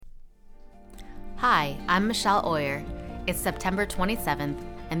Hi, I'm Michelle Oyer. It's September 27th,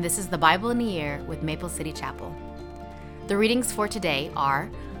 and this is the Bible in a Year with Maple City Chapel. The readings for today are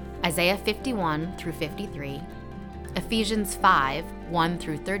Isaiah 51 through 53, Ephesians 5, 1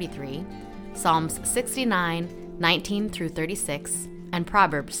 through 33, Psalms 69, 19 through 36, and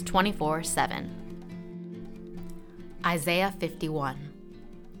Proverbs 24, 7. Isaiah 51.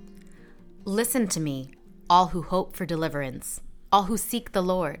 Listen to me, all who hope for deliverance, all who seek the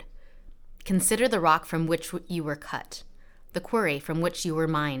Lord. Consider the rock from which you were cut, the quarry from which you were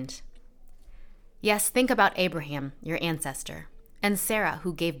mined. Yes, think about Abraham, your ancestor, and Sarah,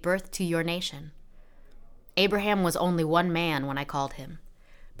 who gave birth to your nation. Abraham was only one man when I called him,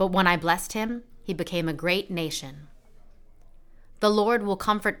 but when I blessed him, he became a great nation. The Lord will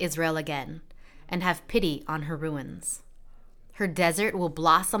comfort Israel again and have pity on her ruins. Her desert will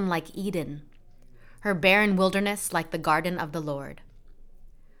blossom like Eden, her barren wilderness like the garden of the Lord.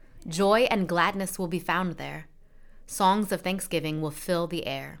 Joy and gladness will be found there. Songs of thanksgiving will fill the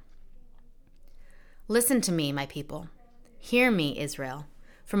air. Listen to me, my people. Hear me, Israel,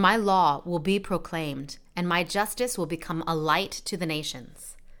 for my law will be proclaimed, and my justice will become a light to the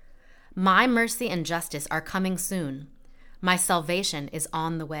nations. My mercy and justice are coming soon. My salvation is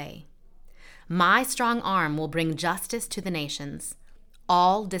on the way. My strong arm will bring justice to the nations.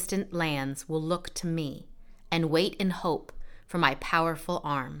 All distant lands will look to me and wait in hope for my powerful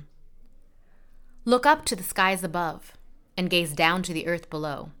arm. Look up to the skies above and gaze down to the earth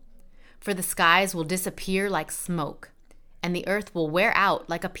below, for the skies will disappear like smoke, and the earth will wear out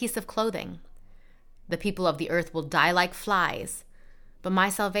like a piece of clothing. The people of the earth will die like flies, but my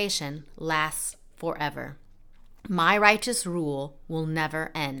salvation lasts forever. My righteous rule will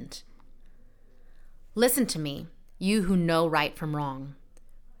never end. Listen to me, you who know right from wrong,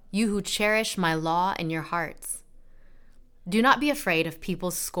 you who cherish my law in your hearts. Do not be afraid of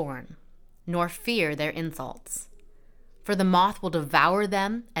people's scorn, nor fear their insults. For the moth will devour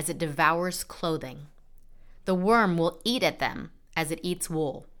them as it devours clothing. The worm will eat at them as it eats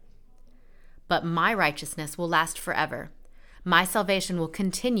wool. But my righteousness will last forever. My salvation will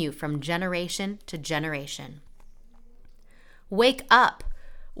continue from generation to generation. Wake up,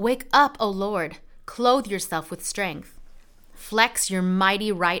 O Lord. Clothe yourself with strength. Flex your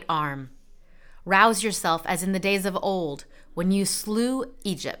mighty right arm. Rouse yourself as in the days of old, when you slew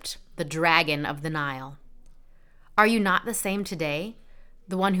Egypt, the dragon of the Nile. Are you not the same today,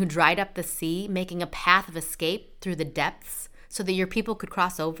 the one who dried up the sea, making a path of escape through the depths so that your people could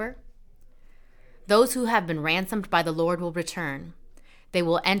cross over? Those who have been ransomed by the Lord will return. They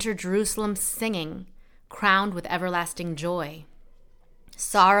will enter Jerusalem singing, crowned with everlasting joy.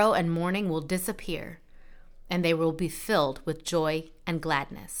 Sorrow and mourning will disappear, and they will be filled with joy and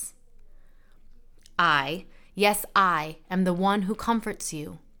gladness. Yes, I am the one who comforts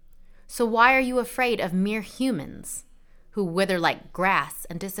you. So why are you afraid of mere humans who wither like grass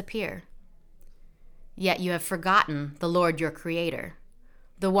and disappear? Yet you have forgotten the Lord your Creator,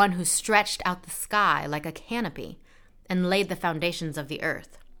 the one who stretched out the sky like a canopy and laid the foundations of the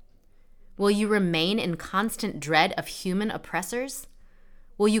earth. Will you remain in constant dread of human oppressors?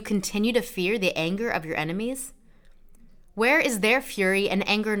 Will you continue to fear the anger of your enemies? Where is their fury and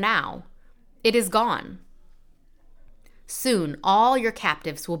anger now? It is gone. Soon all your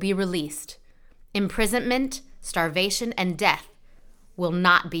captives will be released. Imprisonment, starvation, and death will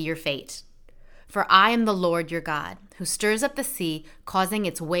not be your fate. For I am the Lord your God, who stirs up the sea, causing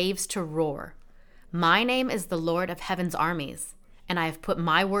its waves to roar. My name is the Lord of heaven's armies, and I have put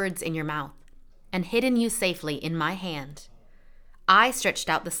my words in your mouth, and hidden you safely in my hand. I stretched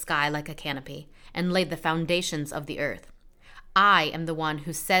out the sky like a canopy, and laid the foundations of the earth. I am the one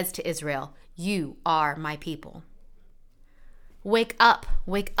who says to Israel, you are my people. Wake up,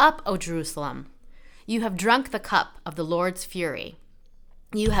 O Jerusalem. You have drunk the cup of the Lord's fury.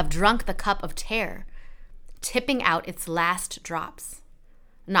 You have drunk the cup of terror, tipping out its last drops.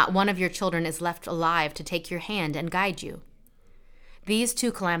 Not one of your children is left alive to take your hand and guide you. These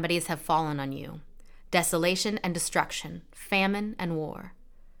two calamities have fallen on you: desolation and destruction, famine and war.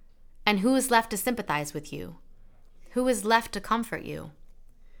 And who is left to sympathize with you? Who is left to comfort you?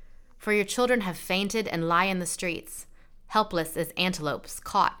 For your children have fainted and lie in the streets, helpless as antelopes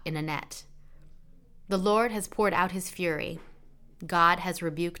caught in a net. The Lord has poured out his fury. God has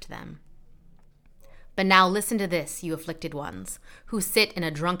rebuked them. But now listen to this, you afflicted ones, who sit in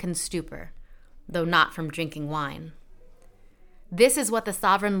a drunken stupor, though not from drinking wine. This is what the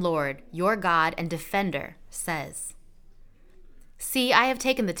sovereign Lord, your God and defender, says. See, I have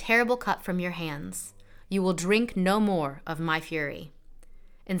taken the terrible cup from your hands. You will drink no more of my fury.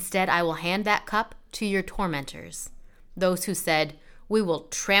 Instead, I will hand that cup to your tormentors, those who said, We will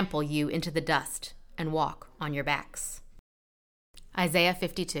trample you into the dust and walk on your backs. Isaiah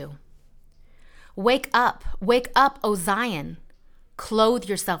 52. Wake up, O Zion. Clothe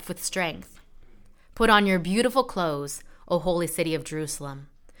yourself with strength. Put on your beautiful clothes, O holy city of Jerusalem.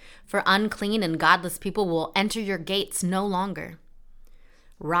 For unclean and godless people will enter your gates no longer.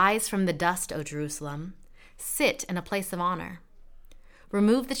 Rise from the dust, O Jerusalem. Sit in a place of honor.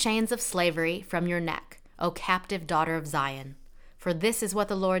 Remove the chains of slavery from your neck, O captive daughter of Zion. For this is what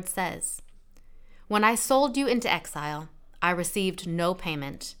the Lord says. When I sold you into exile, I received no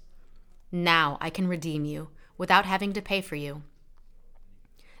payment. Now I can redeem you without having to pay for you.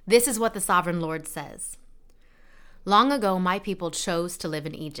 This is what the sovereign Lord says. Long ago, my people chose to live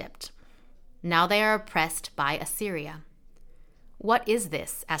in Egypt. Now they are oppressed by Assyria. What is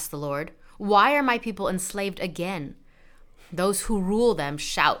this? Asked the Lord. Why are my people enslaved again? Those who rule them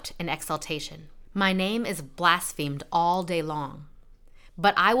shout in exultation. My name is blasphemed all day long.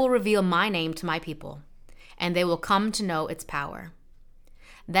 But I will reveal my name to my people, and they will come to know its power.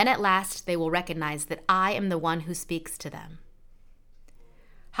 Then at last they will recognize that I am the one who speaks to them.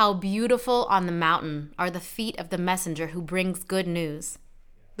 How beautiful on the mountain are the feet of the messenger who brings good news,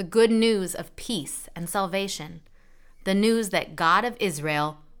 the good news of peace and salvation, the news that God of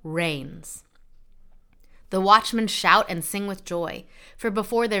Israel reigns. The watchmen shout and sing with joy, for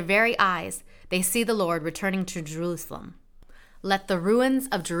before their very eyes they see the Lord returning to Jerusalem. Let the ruins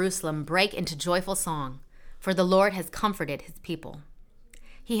of Jerusalem break into joyful song, for the Lord has comforted his people.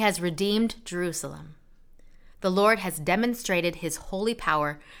 He has redeemed Jerusalem. The Lord has demonstrated his holy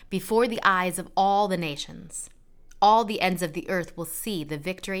power before the eyes of all the nations. All the ends of the earth will see the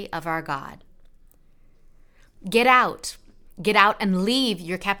victory of our God. Get out and leave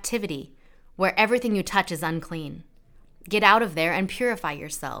your captivity, where everything you touch is unclean. Get out of there and purify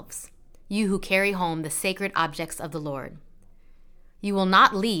yourselves, you who carry home the sacred objects of the Lord. You will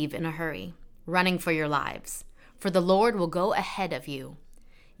not leave in a hurry, running for your lives, for the Lord will go ahead of you.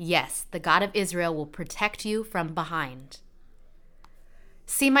 Yes, the God of Israel will protect you from behind.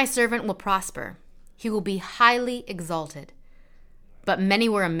 See, my servant will prosper. He will be highly exalted. But many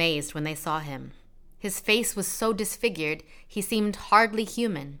were amazed when they saw him. His face was so disfigured, he seemed hardly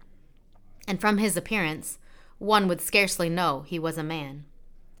human. And from his appearance, one would scarcely know he was a man.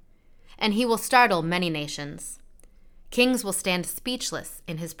 And he will startle many nations. Kings will stand speechless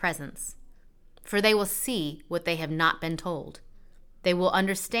in his presence, for they will see what they have not been told. They will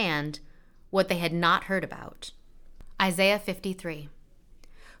understand what they had not heard about. Isaiah 53.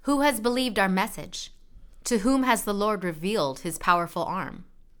 Who has believed our message? To whom has the Lord revealed his powerful arm?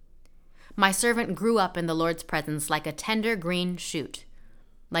 My servant grew up in the Lord's presence like a tender green shoot,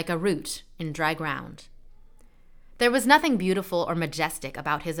 like a root in dry ground. There was nothing beautiful or majestic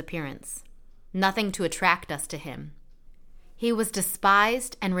about his appearance, nothing to attract us to him. He was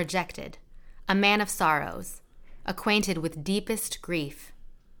despised and rejected, a man of sorrows, acquainted with deepest grief.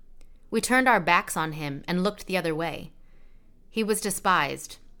 We turned our backs on him and looked the other way. He was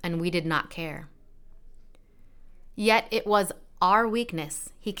despised, and we did not care. Yet it was our weakness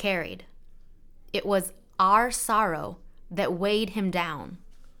he carried. It was our sorrow that weighed him down.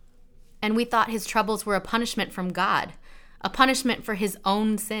 And we thought his troubles were a punishment from God, a punishment for his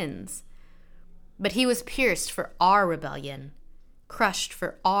own sins. But he was pierced for our rebellion, crushed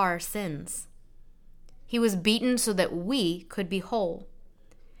for our sins. He was beaten so that we could be whole.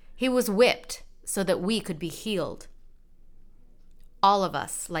 He was whipped so that we could be healed. All of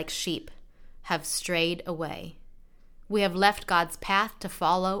us, like sheep, have strayed away. We have left God's path to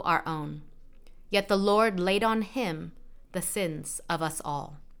follow our own. Yet the Lord laid on him the sins of us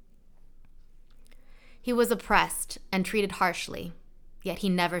all. He was oppressed and treated harshly, yet he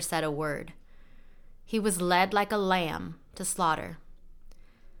never said a word. He was led like a lamb to slaughter.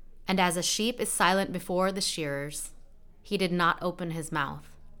 And as a sheep is silent before the shearers, he did not open his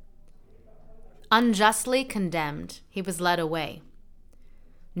mouth. Unjustly condemned, he was led away.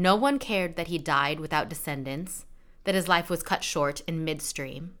 No one cared that he died without descendants, that his life was cut short in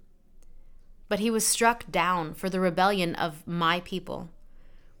midstream. But he was struck down for the rebellion of my people.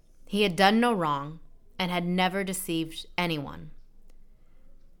 He had done no wrong and had never deceived anyone.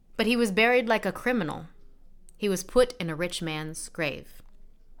 But he was buried like a criminal. He was put in a rich man's grave.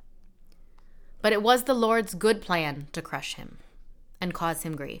 But it was the Lord's good plan to crush him and cause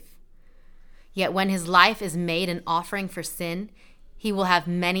him grief. Yet when his life is made an offering for sin, he will have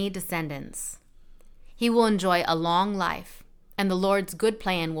many descendants. He will enjoy a long life, and the Lord's good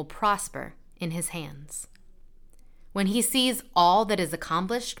plan will prosper in his hands. When he sees all that is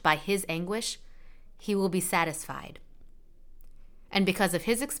accomplished by his anguish, he will be satisfied. And because of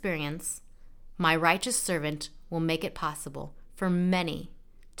his experience, my righteous servant will make it possible for many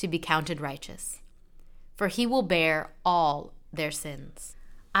to be counted righteous, for he will bear all their sins.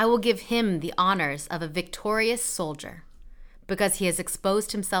 I will give him the honors of a victorious soldier, because he has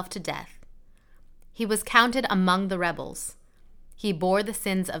exposed himself to death. He was counted among the rebels. He bore the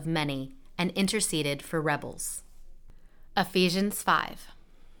sins of many and interceded for rebels. Ephesians 5.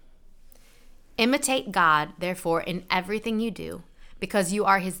 Imitate God, therefore, in everything you do, because you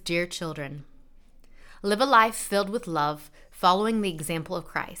are his dear children. Live a life filled with love, following the example of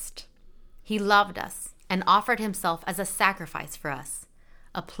Christ. He loved us and offered himself as a sacrifice for us,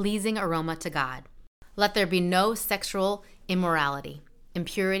 a pleasing aroma to God. Let there be no sexual immorality,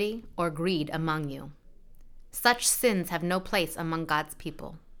 impurity, or greed among you. Such sins have no place among God's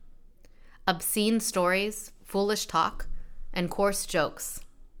people. Obscene stories, foolish talk, and coarse jokes,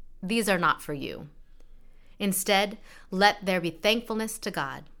 these are not for you. Instead, let there be thankfulness to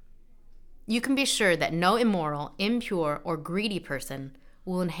God. You can be sure that no immoral, impure, or greedy person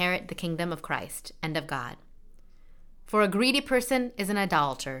will inherit the kingdom of Christ and of God. For a greedy person is an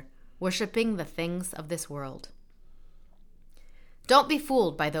idolater, worshiping the things of this world. Don't be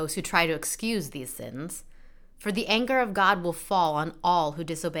fooled by those who try to excuse these sins, for the anger of God will fall on all who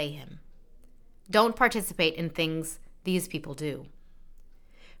disobey him. Don't participate in things these people do.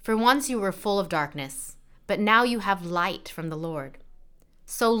 For once you were full of darkness, but now you have light from the Lord.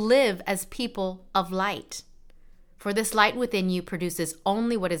 So live as people of light. For this light within you produces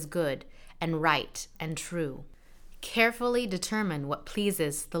only what is good and right and true. Carefully determine what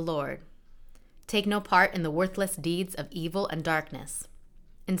pleases the Lord. Take no part in the worthless deeds of evil and darkness.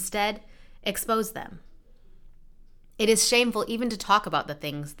 Instead, expose them. It is shameful even to talk about the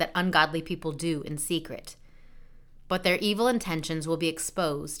things that ungodly people do in secret, but their evil intentions will be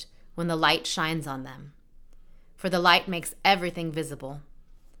exposed when the light shines on them. For the light makes everything visible.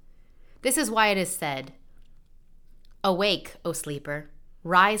 This is why it is said, "Awake, O sleeper,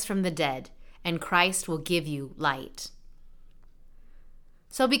 rise from the dead, and Christ will give you light."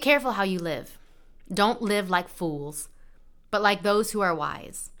 So be careful how you live. Don't live like fools, but like those who are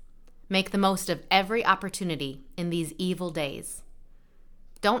wise. Make the most of every opportunity in these evil days.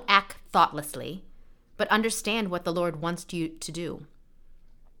 Don't act thoughtlessly, but understand what the Lord wants you to do.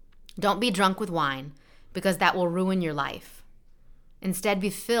 Don't be drunk with wine, because that will ruin your life. Instead, be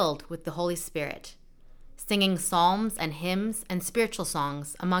filled with the Holy Spirit, singing psalms and hymns and spiritual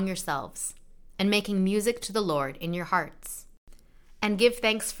songs among yourselves, and making music to the Lord in your hearts. And give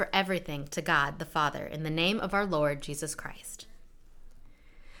thanks for everything to God the Father in the name of our Lord Jesus Christ.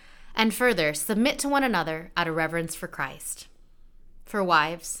 And further, submit to one another out of reverence for Christ. For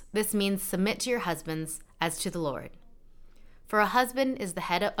wives, this means submit to your husbands as to the Lord. For a husband is the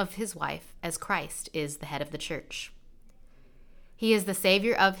head of his wife, as Christ is the head of the church. He is the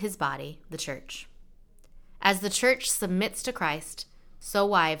Savior of his body, the church. As the church submits to Christ, so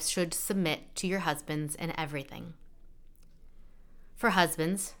wives should submit to your husbands in everything. For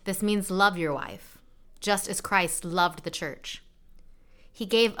husbands, this means love your wife, just as Christ loved the church. He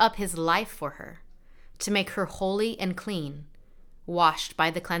gave up his life for her, to make her holy and clean, washed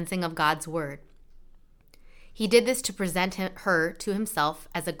by the cleansing of God's word. He did this to present her to himself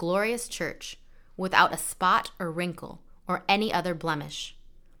as a glorious church, without a spot or wrinkle or any other blemish.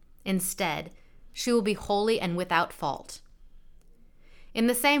 Instead, she will be holy and without fault. In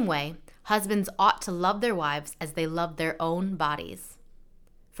the same way, husbands ought to love their wives as they love their own bodies.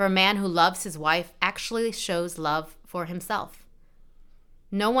 For a man who loves his wife actually shows love for himself.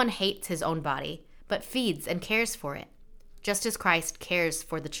 No one hates his own body, but feeds and cares for it, just as Christ cares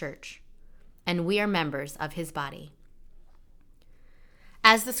for the church, and we are members of his body.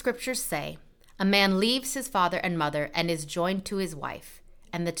 As the scriptures say, a man leaves his father and mother and is joined to his wife,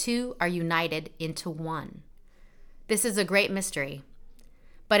 and the two are united into one. This is a great mystery,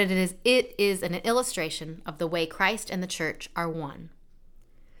 but it is an illustration of the way Christ and the church are one.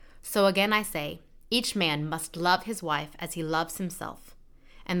 So again I say, each man must love his wife as he loves himself,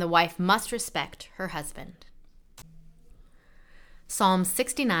 and the wife must respect her husband. Psalm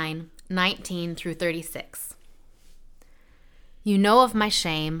 69, 19 through 36. You know of my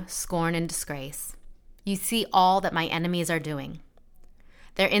shame, scorn, and disgrace. You see all that my enemies are doing.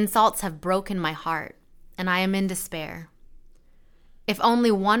 Their insults have broken my heart, and I am in despair. If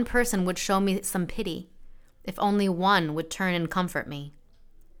only one person would show me some pity, if only one would turn and comfort me.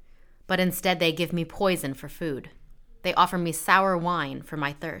 But instead they give me poison for food. They offer me sour wine for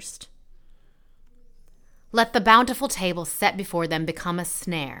my thirst. Let the bountiful table set before them become a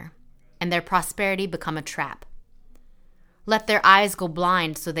snare, and their prosperity become a trap. Let their eyes go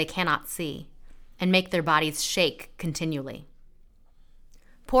blind so they cannot see, and make their bodies shake continually.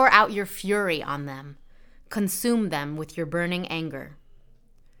 Pour out your fury on them. Consume them with your burning anger.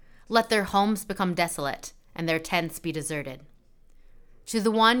 Let their homes become desolate and their tents be deserted. To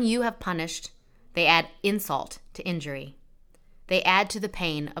the one you have punished, they add insult to injury. They add to the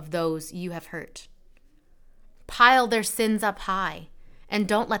pain of those you have hurt. Pile their sins up high and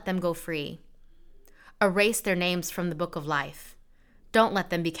don't let them go free. Erase their names from the book of life. Don't let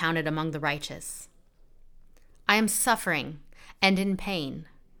them be counted among the righteous. I am suffering and in pain.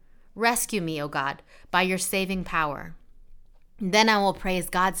 Rescue me, O God, by your saving power. Then I will praise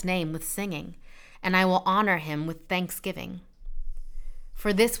God's name with singing, and I will honor him with thanksgiving.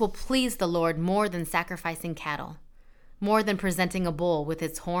 For this will please the Lord more than sacrificing cattle, more than presenting a bull with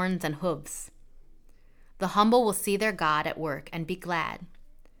its horns and hooves. The humble will see their God at work and be glad.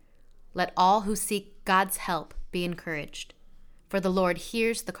 Let all who seek God's help be encouraged, for the Lord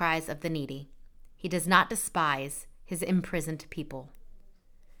hears the cries of the needy. He does not despise his imprisoned people.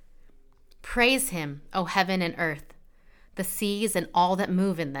 Praise him, O heaven and earth, the seas and all that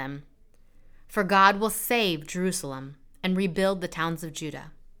move in them. For God will save Jerusalem and rebuild the towns of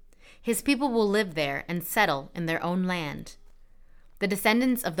Judah. His people will live there and settle in their own land. The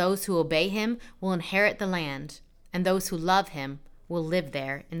descendants of those who obey him will inherit the land, and those who love him will live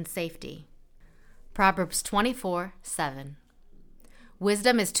there in safety. Proverbs 24:7.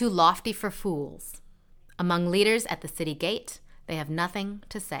 Wisdom is too lofty for fools. Among leaders at the city gate, they have nothing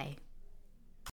to say.